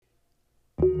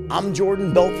I'm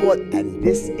Jordan Belfort, and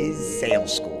this is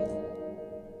Sales School.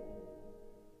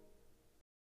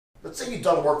 Let's say you've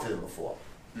done work for them before,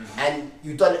 and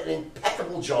you've done an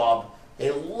impeccable job. They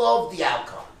love the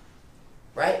outcome,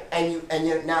 right? And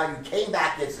now you came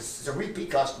back. It's a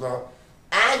repeat customer,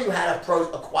 and you had a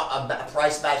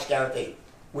price match guarantee.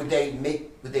 Would they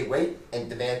wait and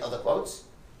demand other quotes?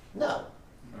 No.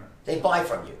 They buy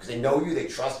from you because they know you, they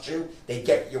trust you, they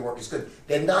get your work is good.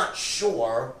 They're not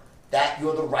sure that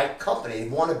you're the right company. They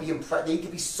want to be impressed. They need to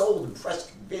be sold, impressed,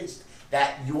 convinced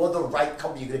that you're the right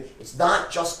company. It's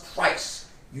not just price.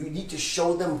 You need to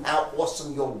show them how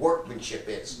awesome your workmanship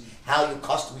is, how your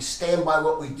customers. We stand by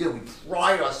what we do. We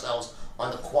pride ourselves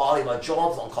on the quality of our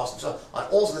jobs, on customer service, on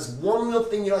also this one little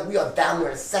thing. You know, we are down there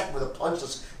in a second with a punch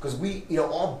list because we, you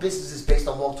know, our business is based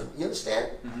on long term. You understand?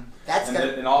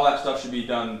 And all that stuff should be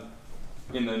done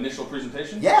in the initial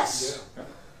presentation? Yes,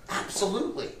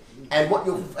 absolutely. And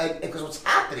because what's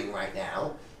happening right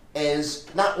now is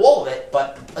not all of it,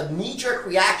 but a knee-jerk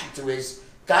reaction to is,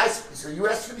 guys, so you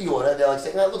asked for the order, they're like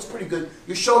saying, that looks pretty good.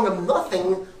 You're showing them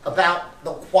nothing about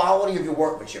the quality of your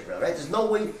workmanship, right? There's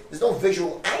no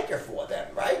visual anchor for them,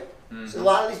 right? So a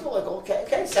lot of these people are like,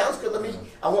 okay, sounds good,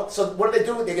 so what are they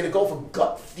doing? They're gonna go for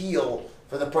gut feel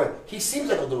for the person. He seems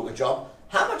like he'll do a good job.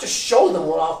 How about just show them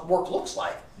what our work looks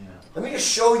like? Let me just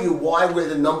show you why we're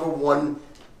the #1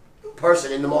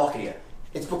 person in the market here.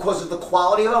 It's because of the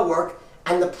quality of our work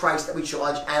and the price that we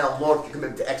charge and our long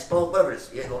commitment to Expo, whatever it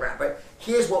is. You go around, right?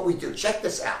 Here's what we do. Check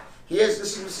this out.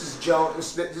 This is Joe,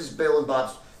 this is Bill and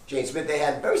Bob's Jane Smith. They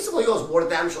had very similar to yours, water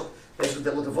damage. That's what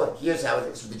they're looking for. Here's how it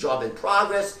is. This is the job in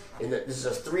progress. This is a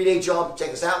 3-day job.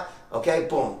 Check this out. Okay,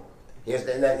 boom. Here's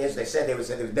they said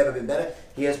they've never been better.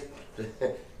 Here's,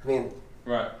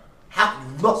 right.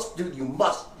 You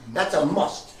must. That's a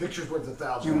must. Pictures worth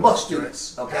 1,000. You must do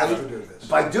this, okay? You have to do this.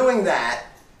 By doing that,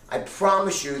 I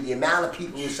promise you the amount of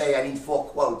people who say I need 4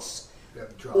 quotes,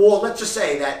 or let's just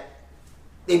say that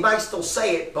they might still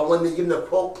say it, but when they give them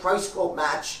the price quote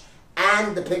match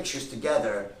and the pictures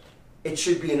together, it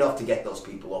should be enough to get those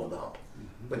people over the hump.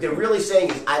 What they're really saying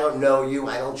is, I don't know you,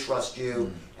 I don't trust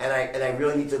you, and I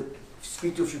really need to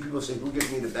speak to a few people and say, who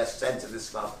gives me the best sense of this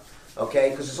stuff,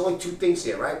 okay? Because there's only 2 things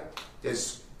here, right?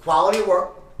 There's quality of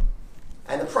work,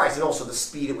 and the price, and also the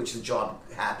speed at which the job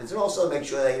happens, and also make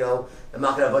sure that, you know, I'm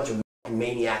not going to have a bunch of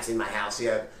maniacs in my house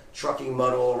here, trucking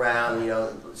mud all around, you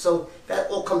know. So that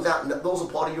all comes out, and those are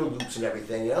part of your loops and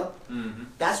everything, you know.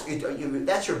 That's what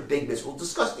that's your big business. We'll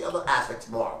discuss the other aspect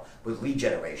tomorrow with lead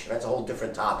generation. That's a whole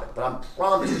different topic. But I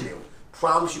promise you,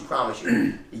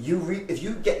 if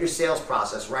you get your sales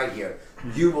process right here,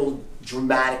 you will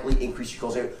dramatically increase your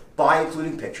close rate by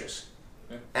including pictures.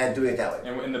 And doing it that way.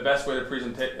 And the best way to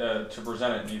present it,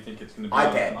 do you think it's going to be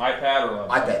iPad. an iPad or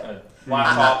iPad. a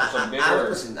laptop or something bigger?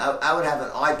 Listen, I would have an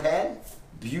iPad,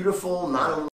 beautiful,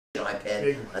 not an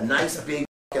iPad, a nice big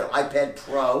iPad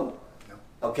Pro,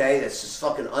 okay, that's just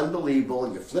fucking unbelievable,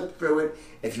 and you flip through it.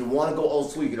 If you want to go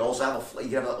old school, you can also have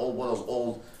one of those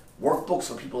old workbooks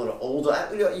for people that are older.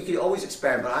 You can always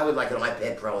experiment, but I would like an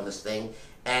iPad Pro in this thing,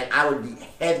 and I would be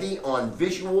heavy on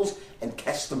visuals and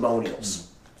testimonials.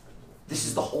 This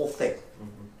is the whole thing.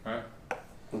 Right.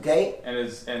 Okay?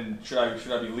 And should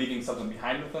I be leaving something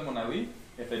behind with them when I leave?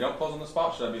 If they don't close on the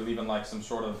spot, should I be leaving like some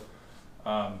sort of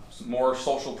more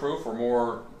social proof or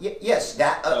more? Yes.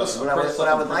 That listen. What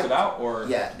I would like. Out or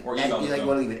or you want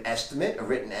to leave an estimate, a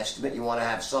written estimate. You want to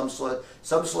have some sort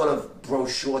of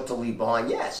brochure to leave behind.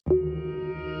 Yes.